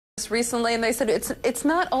recently, and they said it's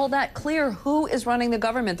not all that clear who is running the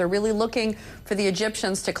government. They're really looking for the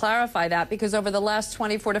Egyptians to clarify that, because over the last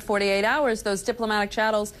 24 to 48 hours, those diplomatic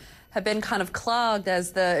channels have been kind of clogged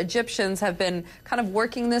as the Egyptians have been kind of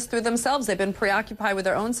working this through themselves. They've been preoccupied with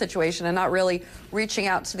their own situation and not really reaching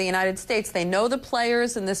out to the United States. They know the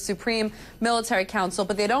players in this Supreme Military Council,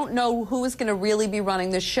 but they don't know who is going to really be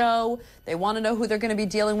running the show. They want to know who they're going to be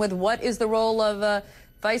dealing with. What is the role of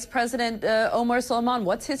Vice President Omar Suleiman?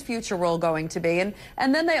 What's his future role going to be? And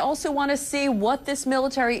then they also want to see what this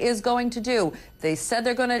military is going to do. They said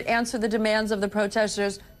they're going to answer the demands of the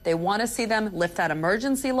protesters. They want to see them lift that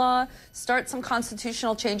emergency law, start some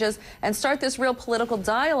constitutional changes, and start this real political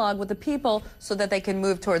dialogue with the people so that they can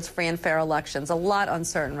move towards free and fair elections. A lot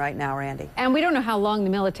uncertain right now, Randy. And we don't know how long the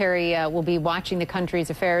military will be watching the country's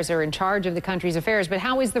affairs or in charge of the country's affairs, but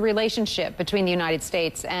how is the relationship between the United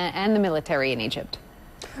States and the military in Egypt?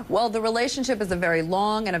 Well, the relationship is a very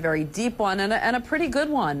long and a very deep one, and a pretty good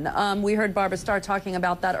one. We heard Barbara Starr talking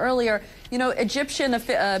about that earlier. You know, Egyptian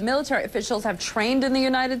military officials have trained in the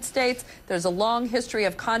United States. There's a long history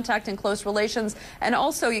of contact and close relations. And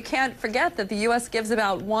also, you can't forget that the U.S. gives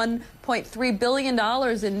about $1.3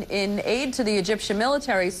 billion in aid to the Egyptian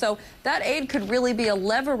military. So that aid could really be a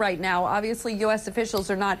lever right now. Obviously, U.S. officials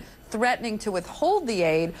are not threatening to withhold the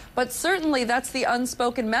aid, but certainly that's the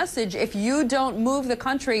unspoken message. If you don't move the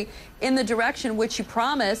country in the direction which you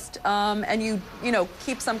promised, and you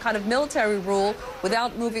keep some kind of military rule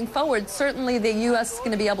without moving forward, certainly the U.S. is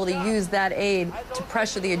going to be able to use that aid to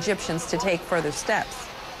pressure the Egyptians to take further steps.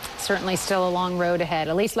 Certainly still a long road ahead.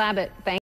 Elise Labott, thank you.